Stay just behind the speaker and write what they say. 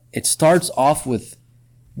it starts off with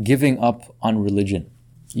giving up on religion.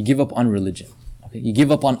 You give up on religion. Okay? You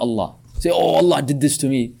give up on Allah. Say, oh, Allah did this to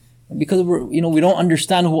me. Because we don't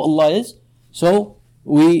understand who Allah is. So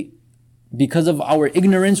because of our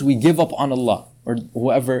ignorance, we give up on Allah. Or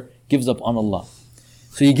whoever gives up on Allah.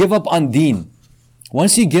 So you give up on deen.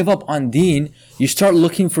 Once you give up on deen, you start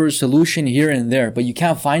looking for a solution here and there, but you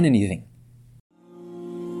can't find anything.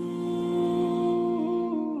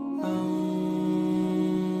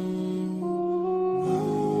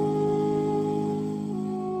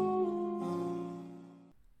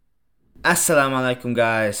 Assalamu alaikum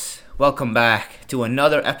guys, welcome back to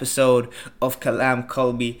another episode of Kalam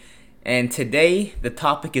Qalbi, and today the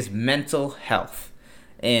topic is mental health,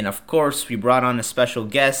 and of course we brought on a special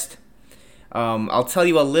guest. I'll tell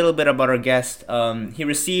you a little bit about our guest. He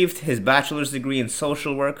received his bachelor's degree in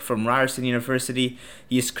social work from Ryerson University.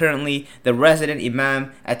 He is currently the resident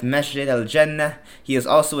imam at Masjid al-Jannah. He is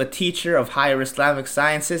also a teacher of higher Islamic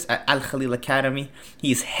sciences at Al-Khalil Academy.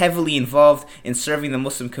 He is heavily involved in serving the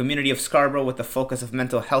Muslim community of Scarborough with the focus of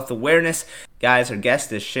mental health awareness. Guys, our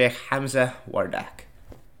guest is Sheikh Hamza Wardak.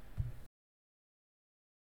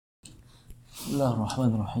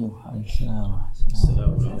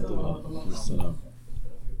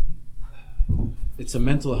 It's a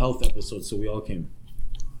mental health episode, so we all came.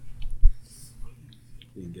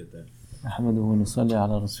 Didn't get that. نحمده ونصلي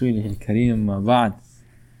على رسوله الكريم ما بعد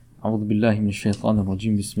أعوذ بالله من الشيطان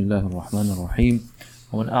الرجيم بسم الله الرحمن الرحيم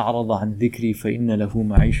ومن أعرض عن ذكري فإن له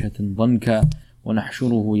معيشة ضنكا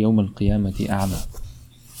ونحشره يوم القيامة أعمى.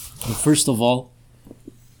 First of all,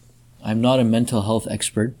 I'm not a mental health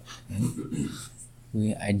expert.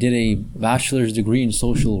 I did a bachelor's degree in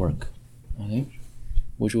social work, okay,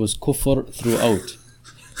 which was kufr throughout.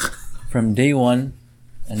 From day one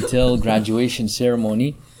until graduation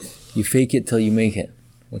ceremony, you fake it till you make it,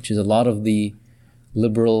 which is a lot of the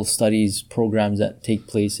liberal studies programs that take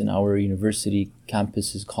place in our university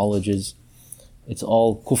campuses, colleges. It's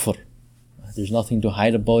all kufr. There's nothing to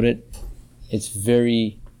hide about it. It's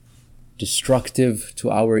very destructive to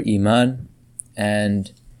our iman,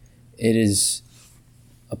 and it is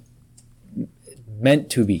meant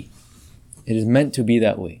to be. It is meant to be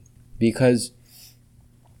that way, because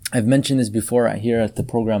I've mentioned this before here at the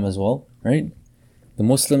program as well, right? The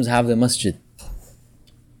Muslims have the masjid.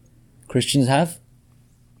 Christians have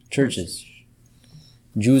churches.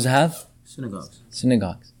 Jews have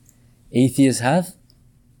synagogues. Atheists have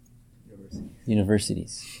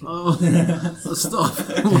universities. Oh, stop.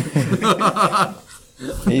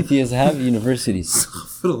 Atheists have universities.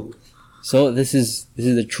 So this is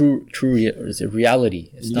a true it's a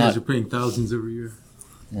reality. It's you not, guys are paying thousands every year.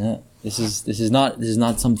 Yeah, this is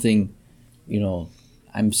not something,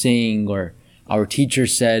 I'm saying or our teacher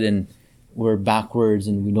said and we're backwards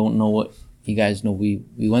and we don't know what you guys know. We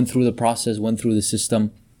went through the process, went through the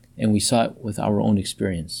system, and we saw it with our own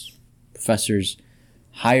experience. Professors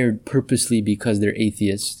hired purposely because they're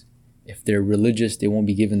atheists. If they're religious, they won't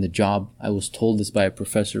be given the job. I was told this by a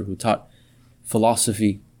professor who taught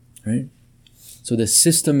philosophy, right? So the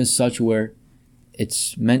system is such where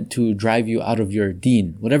it's meant to drive you out of your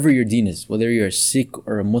deen, whatever your deen is, whether you're a Sikh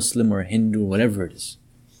or a Muslim or a Hindu, whatever it is.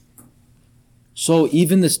 So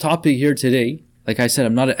even this topic here today, like I said,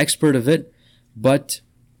 I'm not an expert of it, but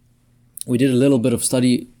we did a little bit of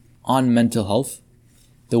study on mental health.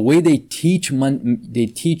 The way they teach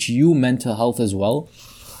you mental health as well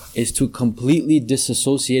is to completely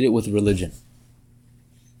disassociate it with religion.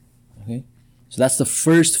 Okay? So that's the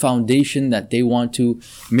first foundation that they want to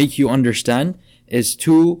make you understand, is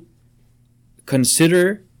to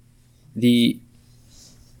consider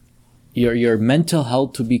your mental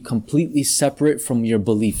health to be completely separate from your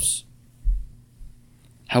beliefs.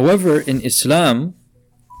 However, in Islam,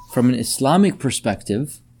 from an Islamic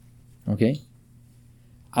perspective, okay,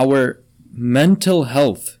 our mental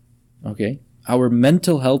health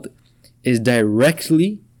is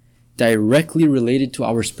directly related to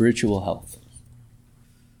our spiritual health.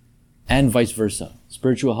 And vice versa.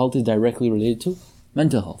 Spiritual health is directly related to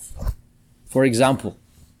mental health. For example,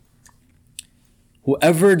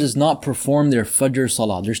 whoever does not perform their Fajr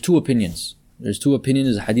Salah, there's two opinions. There's two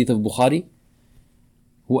opinions, the hadith of Bukhari.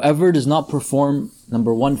 Whoever does not perform,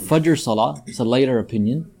 number one, Fajr Salah, it's a lighter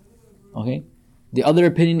opinion. Okay? The other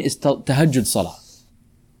opinion is Tahajjud Salah.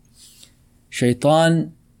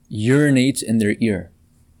 Shaitan urinates in their ear.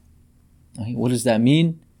 Okay? What does that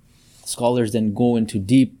mean? Scholars then go into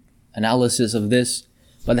deep analysis of this.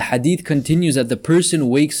 But the hadith continues that the person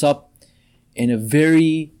wakes up in a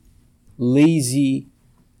very lazy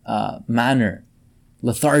manner,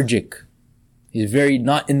 lethargic. He's very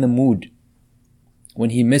not in the mood.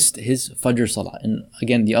 when he missed his Fajr Salah. And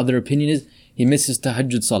again, the other opinion is he missed his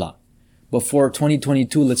Tahajjud Salah. But for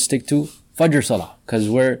 2022, let's stick to Fajr Salah, because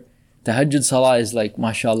where Tahajjud Salah is like,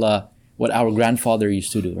 mashallah, what our grandfather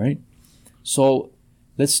used to do, right? So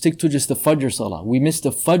let's stick to just the Fajr Salah. We missed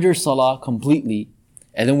the Fajr Salah completely,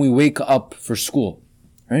 and then we wake up for school,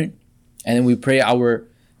 right? And then we pray our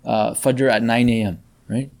Fajr at 9 a.m.,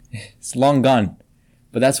 right? It's long gone.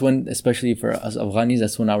 But that's when, especially for us Afghanis,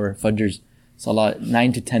 that's when our Fajr Salah,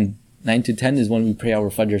 9 to 10. 9 to 10 is when we pray our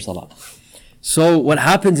Fajr Salah. So what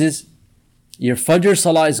happens is, your Fajr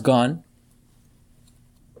Salah is gone.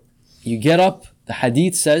 You get up, the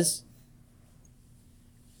hadith says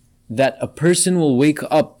that a person will wake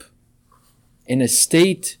up in a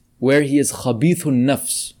state where he is khabithun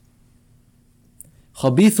nafs.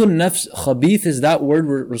 Khabithun nafs, khabith is that word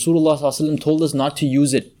where Rasulullah ﷺ told us not to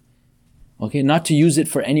use it. Okay, not to use it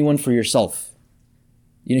for anyone, for yourself.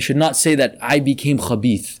 You should not say that I became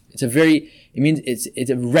khabith. It means it's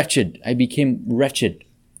a wretched. I became wretched.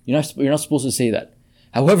 You're not supposed to say that.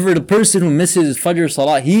 However, the person who misses his Fajr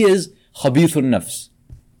Salah, he is khabithun nafs.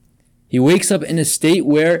 He wakes up in a state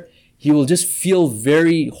where he will just feel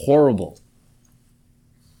very horrible.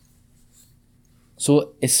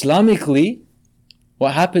 So Islamically,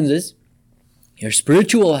 what happens is, your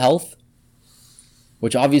spiritual health,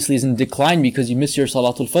 which obviously is in decline because you miss your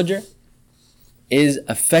Salatul Fajr, is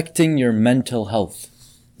affecting your mental health,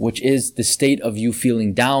 which is the state of you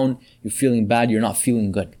feeling down, you're feeling bad, you're not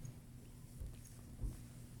feeling good.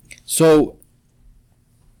 So,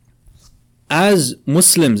 as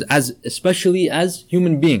Muslims, especially as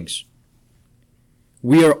human beings,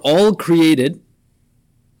 we are all created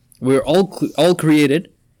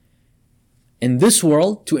in this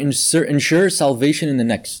world to ensure salvation in the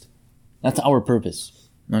next. That's our purpose.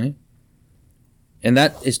 Okay? And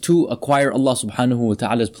that is to acquire Allah subhanahu wa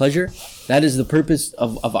ta'ala's pleasure. That is the purpose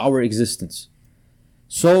of our existence.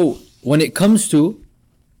 So, when it comes to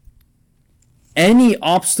any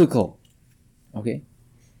obstacle, okay,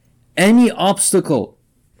 any obstacle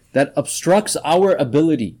that obstructs our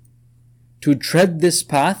ability to tread this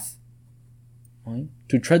path, right,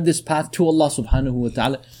 to tread this path to Allah subhanahu wa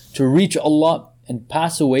ta'ala, to reach Allah and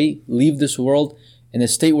pass away, leave this world in a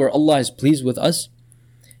state where Allah is pleased with us,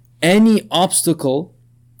 any obstacle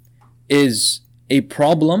is a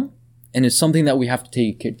problem and is something that we have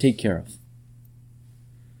to take care of.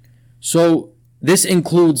 So this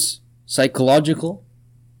includes psychological,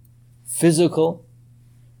 physical,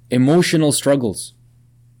 emotional struggles.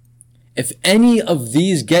 If any of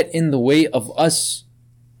these get in the way of us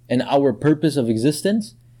and our purpose of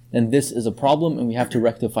existence, then this is a problem and we have to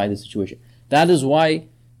rectify the situation. That is why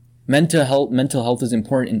mental health is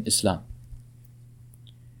important in Islam.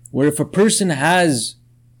 Where if a person has,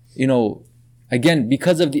 again,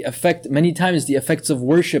 because of the effect, many times the effects of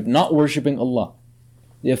worship, not worshipping Allah,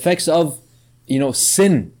 the effects of,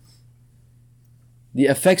 sin, the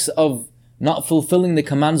effects of not fulfilling the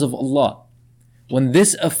commands of Allah, when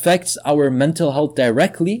this affects our mental health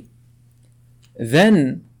directly,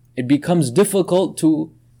 then it becomes difficult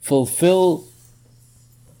to fulfill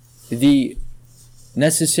the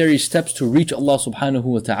necessary steps to reach Allah subhanahu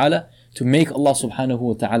wa ta'ala, to make Allah subhanahu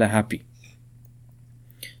wa ta'ala happy.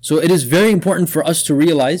 So it is very important for us to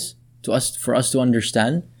realize, for us to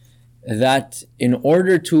understand, that in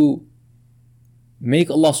order to make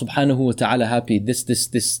Allah subhanahu wa ta'ala happy,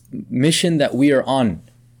 this mission that we are on,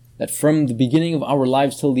 that from the beginning of our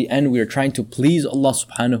lives till the end we are trying to please Allah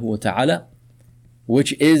subhanahu wa ta'ala,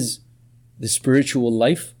 which is the spiritual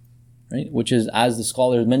life, right? Which is, as the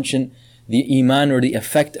scholars mention, the iman, or the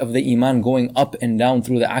effect of the iman going up and down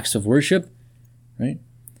through the acts of worship, right?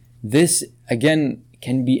 This again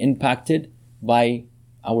can be impacted by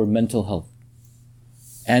our mental health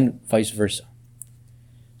and vice versa.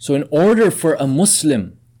 So in order for a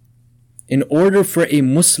Muslim to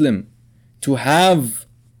have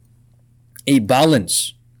a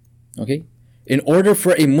balance, okay? In order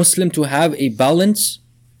for a Muslim to have a balance,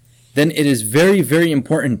 then it is very, very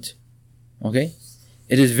important, okay?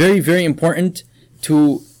 It is very, very important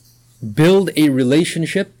to build a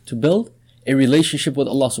relationship with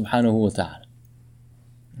Allah subhanahu wa ta'ala.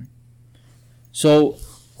 So,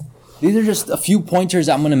 these are just a few pointers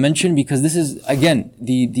I'm going to mention, because this is, again,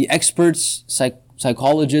 the experts,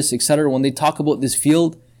 psychologists, etc., when they talk about this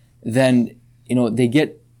field, then, they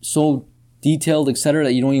get so detailed, etc.,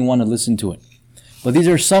 that you don't even want to listen to it. But these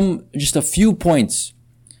are just a few points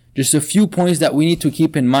that we need to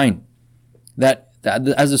keep in mind. That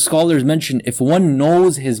as the scholars mentioned, if one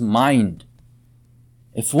knows his mind,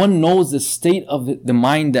 if one knows the state of the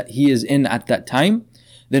mind that he is in at that time,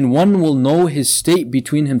 then one will know his state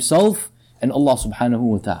between himself and Allah subhanahu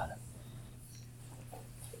wa ta'ala.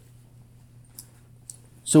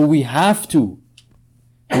 So we have to,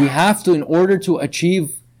 in order to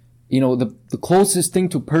achieve, the closest thing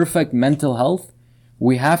to perfect mental health,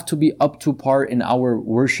 we have to be up to par in our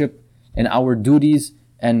worship and our duties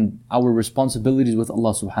and our responsibilities with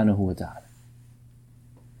Allah subhanahu wa ta'ala.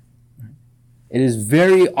 It is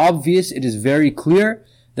very obvious, it is very clear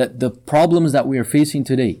that the problems that we are facing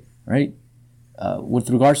today, right, with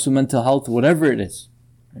regards to mental health, whatever it is,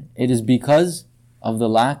 right, it is because of the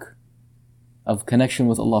lack of connection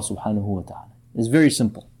with Allah subhanahu wa ta'ala. It's very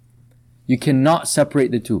simple. You cannot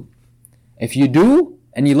separate the two. If you do,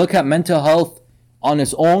 and you look at mental health on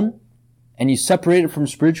its own, and you separate it from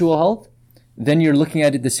spiritual health, then you're looking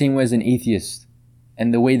at it the same way as an atheist,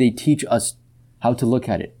 and the way they teach us how to look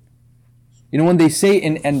at it. When they say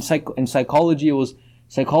in psychology, it was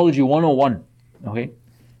Psychology 101, okay?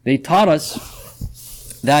 They taught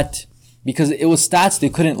us that because it was stats, they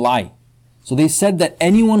couldn't lie. So they said that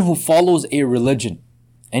anyone who follows a religion,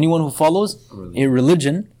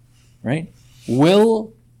 right,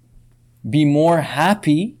 will be more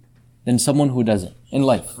happy than someone who doesn't in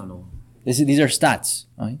life. These are stats.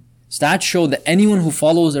 Right? Stats show that anyone who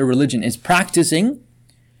follows a religion, is practicing,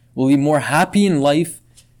 will be more happy in life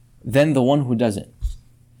than the one who doesn't.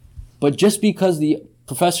 But just because the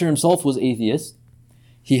professor himself was atheist,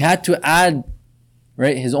 he had to add,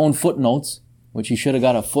 right, his own footnotes, which he should have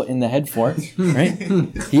got a foot in the head for, right?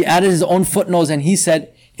 He added his own footnotes and he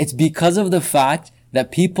said, it's because of the fact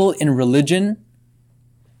that people in religion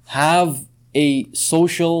have a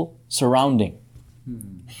social surrounding.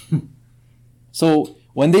 So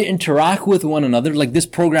when they interact with one another, like this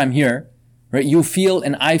program here, right? You feel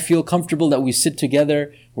and I feel comfortable that we sit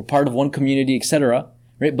together, we're part of one community, etc.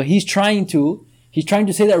 Right? But he's trying to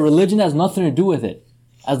say that religion has nothing to do with it.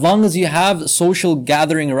 As long as you have social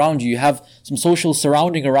gathering around you, you have some social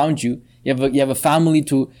surrounding around you, you have a family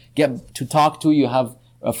to get to talk to, you have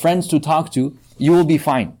friends to talk to, you will be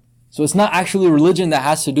fine. So it's not actually religion that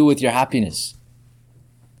has to do with your happiness.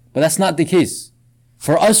 But that's not the case.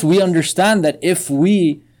 For us, we understand that if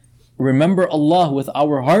we remember Allah with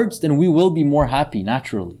our hearts, then we will be more happy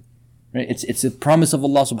naturally. Right? It's a promise of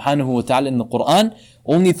Allah subhanahu wa ta'ala in the Quran.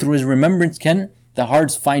 Only through His remembrance can the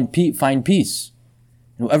hearts find peace.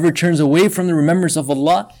 Whoever turns away from the remembrance of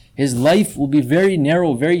Allah, his life will be very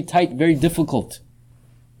narrow, very tight, very difficult,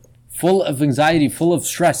 full of anxiety, full of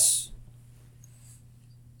stress.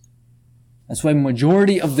 That's why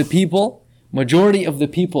majority of the people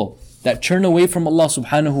that turn away from Allah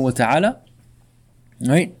subhanahu wa ta'ala,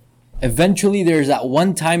 right? Eventually there's that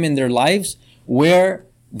one time in their lives where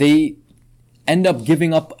they end up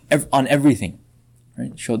giving up on everything.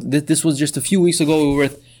 Right? So this was just a few weeks ago. We were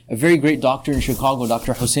with a very great doctor in Chicago,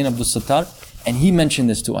 Dr. Hussein Abdul Sattar, and he mentioned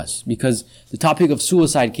this to us because the topic of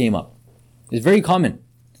suicide came up. It's very common.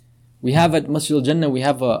 We have at Masjid al-Jannah, we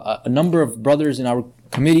have a number of brothers in our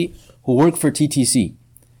committee who work for TTC.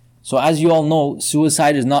 So as you all know,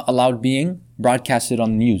 suicide is not allowed being broadcasted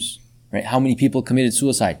on the news. Right? How many people committed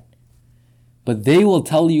suicide? But they will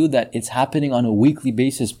tell you that it's happening on a weekly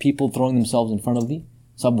basis, people throwing themselves in front of the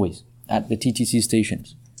subways at the TTC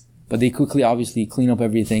stations. But they quickly obviously clean up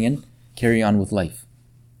everything and carry on with life.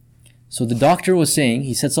 So the doctor was saying,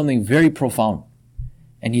 he said something very profound.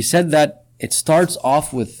 And he said that it starts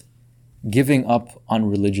off with giving up on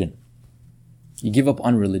religion. You give up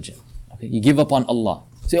on religion. Okay? You give up on Allah.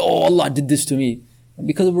 Say, oh, Allah did this to me.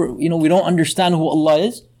 Because we don't understand who Allah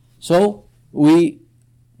is. So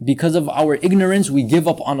because of our ignorance, we give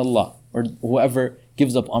up on Allah, or whoever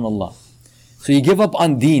gives up on Allah. So you give up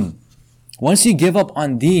on deen. Once you give up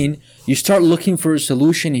on deen, you start looking for a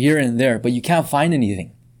solution here and there, but you can't find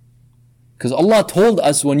anything. Because Allah told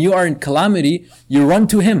us when you are in calamity, you run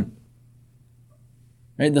to Him.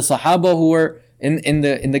 Right? The Sahaba who were in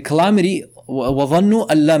the calamity, وَظَنُّوا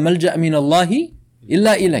أَلَّا مَلْجَأَ مِنَ اللَّهِ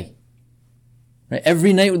إِلَّا إِلَيْهِ. Right?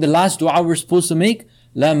 Every night with the last dua we're supposed to make,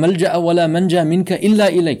 لا ملجأ ولا منجا منك إلا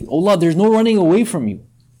إليك. Allah, there's no running away from you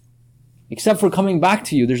except for coming back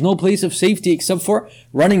to you. There's no place of safety except for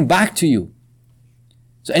running back to you.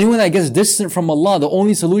 So anyone that gets distant from Allah, the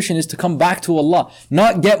only solution is to come back to Allah,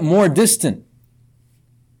 not get more distant.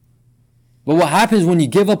 But what happens when you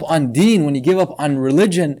give up on deen, when you give up on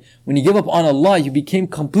religion, when you give up on Allah, you became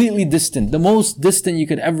completely distant, the most distant you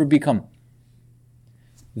could ever become.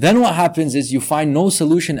 Then what happens is you find no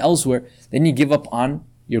solution elsewhere. Then you give up on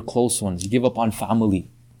your close ones. You give up on family.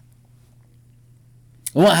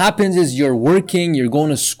 And what happens is you're working, you're going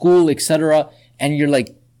to school, etc. And you're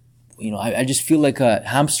like, I just feel like a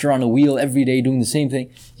hamster on a wheel every day doing the same thing.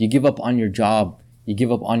 You give up on your job. You give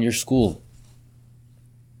up on your school.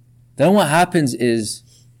 Then what happens is,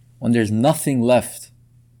 when there's nothing left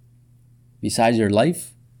besides your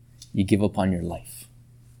life, you give up on your life.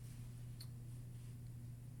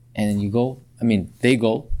 And then they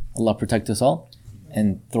go, Allah protect us all,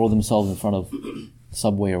 and throw themselves in front of the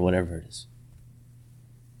subway or whatever it is.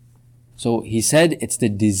 So he said it's the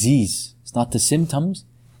disease. It's not the symptoms,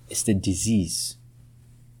 it's the disease.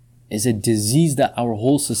 It's a disease that our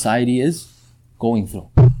whole society is going through.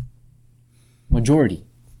 Majority.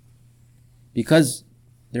 Because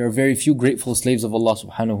there are very few grateful slaves of Allah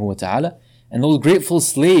subhanahu wa ta'ala, and those grateful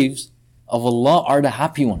slaves of Allah are the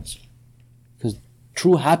happy ones. Because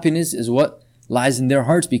true happiness is what lies in their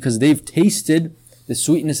hearts, because they've tasted the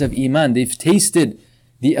sweetness of Iman. They've tasted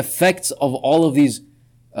the effects of all of these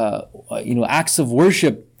acts of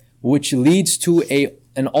worship, which leads to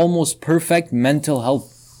an almost perfect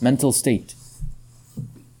mental state.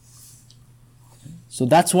 So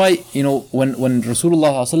that's why, when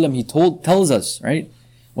Rasulullah ﷺ, he tells us, right?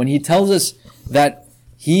 When he tells us that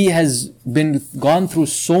he has gone through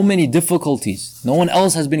so many difficulties. No one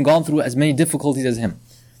else has been gone through as many difficulties as him.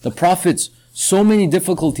 The prophets, so many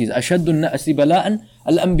difficulties. أَشَدُّ النَّاسِ بَلَاءً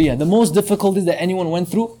الْأَنْبِيَاء. The most difficulties that anyone went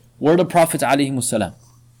through were the prophets alayhimus salam.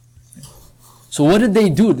 So what did they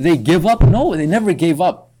do? Did they give up? No, they never gave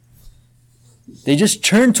up. They just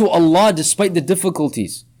turned to Allah despite the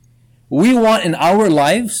difficulties. We want in our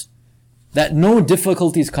lives that no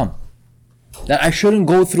difficulties come. That I shouldn't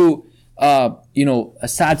go through, a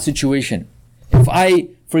sad situation. If I,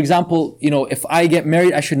 for example, if I get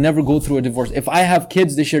married, I should never go through a divorce. If I have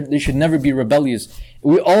kids, they should never be rebellious.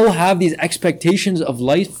 We all have these expectations of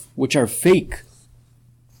life which are fake.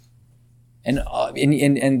 And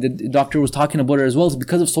the doctor was talking about it as well. It's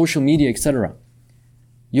because of social media, etc.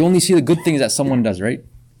 You only see the good things that someone does, right?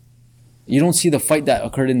 You don't see the fight that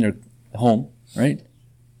occurred in their home, right?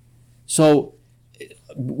 So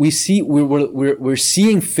we're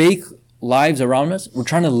seeing fake lives around us. We're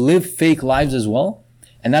trying to live fake lives as well,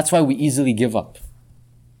 and that's why we easily give up.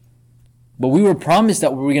 But we were promised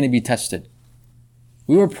that we were going to be tested.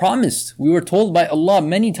 We were promised. We were told by Allah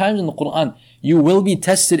many times in the Quran, you will be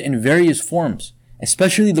tested in various forms,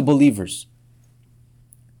 especially the believers.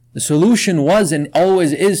 The solution was and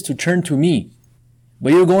always is to turn to me.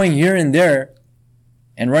 But you're going here and there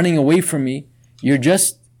and running away from me. You're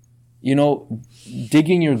just,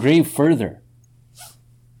 digging your grave further.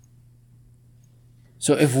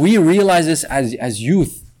 So if we realize this as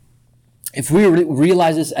youth, if we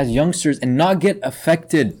realize this as youngsters and not get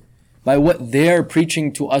affected by what they're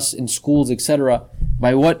preaching to us in schools, etc.,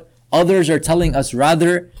 by what others are telling us,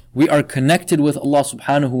 rather we are connected with Allah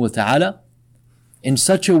subhanahu wa ta'ala in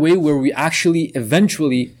such a way where we actually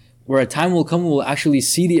eventually, where a time will come, we'll actually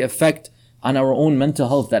see the effect on our own mental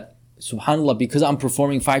health, that subhanAllah, because I'm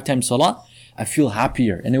performing 5 times salah, I feel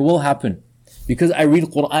happier. And it will happen. Because I read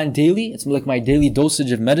Quran daily, it's like my daily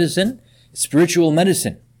dosage of medicine, spiritual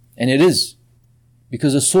medicine. And it is.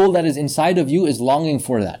 Because the soul that is inside of you is longing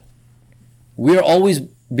for that. We are always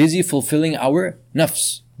busy fulfilling our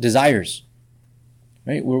nafs, desires.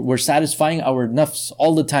 Right? We're satisfying our nafs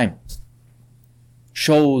all the time.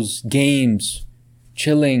 Shows, games,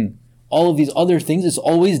 chilling, all of these other things, it's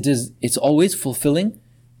always fulfilling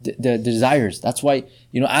the desires. That's why,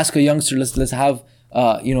 ask a youngster, let's have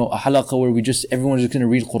a halaqah where everyone's just going to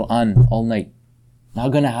read Quran all night. Not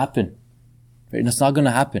going to happen. Right? That's not going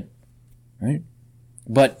to happen. Right?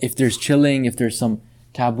 But if there's chilling, if there's some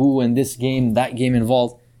taboo and this game, that game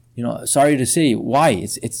involved, sorry to say, why?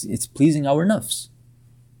 It's pleasing our nafs.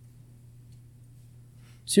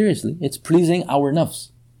 Seriously, it's pleasing our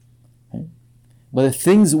nafs. Right? But the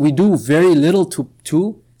things we do very little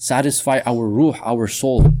to satisfy our ruh, our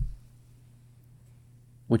soul,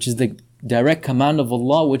 which is the direct command of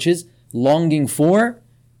Allah, which is longing for,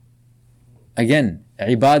 again,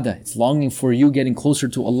 ibadah. It's longing for you getting closer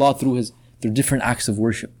to Allah through different acts of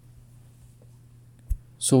worship.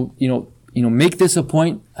 So, make this a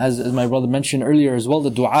point, as my brother mentioned earlier as well, the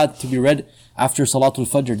dua to be read after Salatul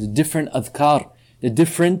Fajr, the different adhkar, the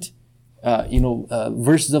different,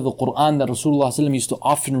 verses of the Quran that Rasulullah ﷺ used to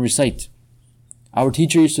often recite. Our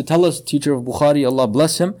teacher used to tell us, teacher of Bukhari, Allah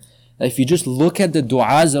bless him, that if you just look at the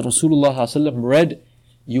du'as that Rasulullah ﷺ read,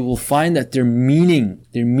 you will find that their meaning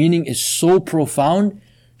is so profound,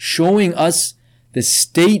 showing us the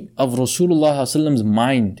state of Rasulullah ﷺ's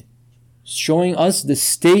mind, showing us the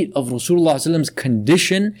state of Rasulullah ﷺ's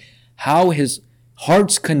condition, how his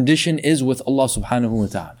heart's condition is with Allah subhanahu wa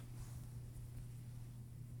ta'ala.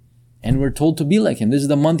 And we're told to be like him. This is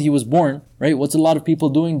the month he was born, right? What's a lot of people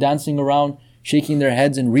doing? Dancing around, shaking their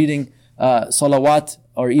heads and reading salawat,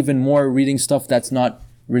 or even more, reading stuff that's not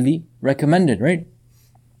really recommended, right?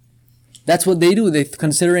 That's what they do. They're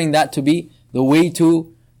considering that to be the way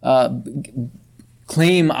to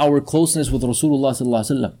claim our closeness with Rasulullah sallallahu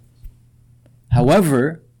alaihi wasallam.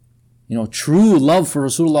 However, true love for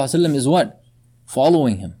Rasulullah sallallahu alaihi wasallam is what?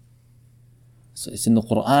 Following him. So it's in the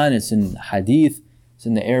Quran, it's in Hadith, it's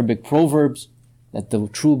in the Arabic proverbs that the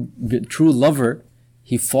true lover,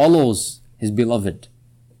 he follows his beloved.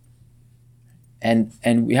 And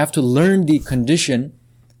we have to learn the condition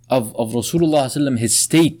of Rasulullah sallallahu alaihi wasallam, his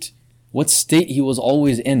state, what state he was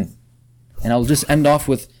always in. And I'll just end off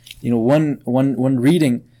with one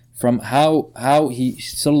reading from how he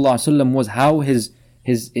sallallahu alaihi wasallam was, how his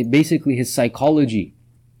basically his psychology,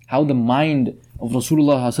 how the mind of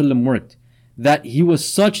Rasulullah sallallahu alaihi wasallam worked. That he was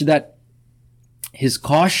such that his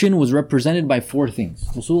caution was represented by four things.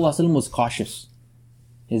 Rasulullah sallallahu alaihi wasallam was cautious.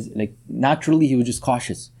 Naturally he was just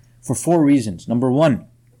cautious for four reasons. Number one,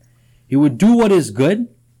 he would do what is good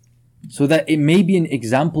so that it may be an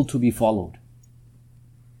example to be followed.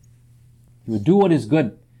 He would do what is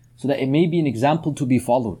good so that it may be an example to be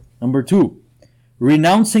followed. Number two,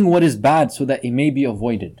 renouncing what is bad so that it may be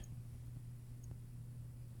avoided.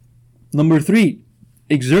 Number three,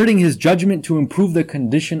 exerting his judgment to improve the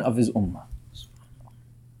condition of his ummah.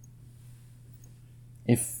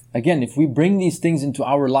 If we bring these things into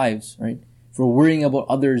our lives, right? If we're worrying about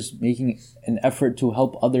others, making an effort to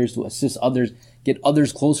help others, to assist others, get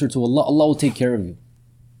others closer to Allah, Allah will take care of you.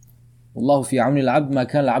 Wallahu fi auni al-abd ma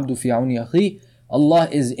kana al-abdu fi auni akhi. Allah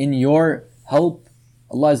is in your help.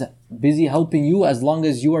 Allah is busy helping you as long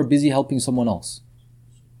as you are busy helping someone else.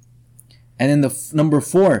 And then number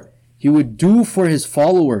four, he would do for his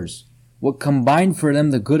followers what combined for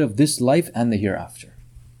them the good of this life and the hereafter.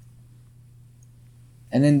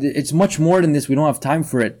 And then it's much more than this. We don't have time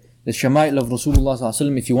for it. The Shama'il of Rasulullah sallallahu alaihi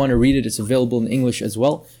wasallam, if you want to read it, it's available in English as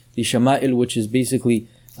well. The Shama'il, which is basically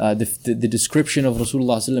the description of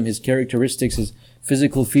Rasulullah sallallahu alaihi wasallam, his characteristics, his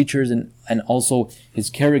physical features, and also his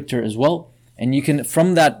character as well. And you can,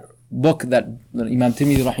 from that book that Imam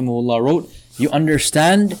Tirmidhi rahimahullah wrote, you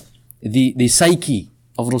understand the psyche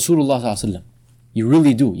of Rasulullah sallallahu alaihi wasallam. You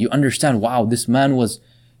really do. You understand, wow, this man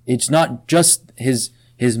it's not just his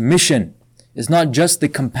mission. It's not just the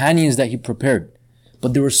companions that he prepared.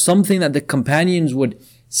 But there was something that the companions would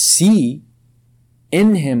see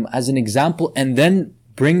in him as an example and then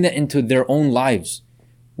bring that into their own lives.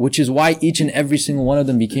 Which is why each and every single one of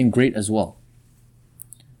them became great as well.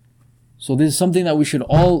 So this is something that we should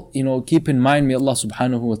all, keep in mind. May Allah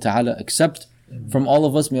subhanahu wa ta'ala accept from all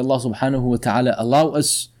of us. May Allah subhanahu wa ta'ala allow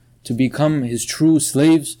us to become His true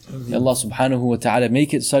slaves. May Allah subhanahu wa ta'ala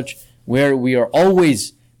make it such where we are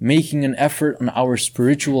always making an effort on our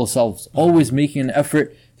spiritual selves. Always making an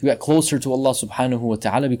effort to get closer to Allah subhanahu wa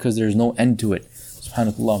ta'ala because there is no end to it.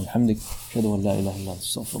 Subhanakallah wa bihamdik. Ashhadu an la ilaha illa anta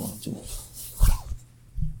astaghfiruka wa atubu ilayk.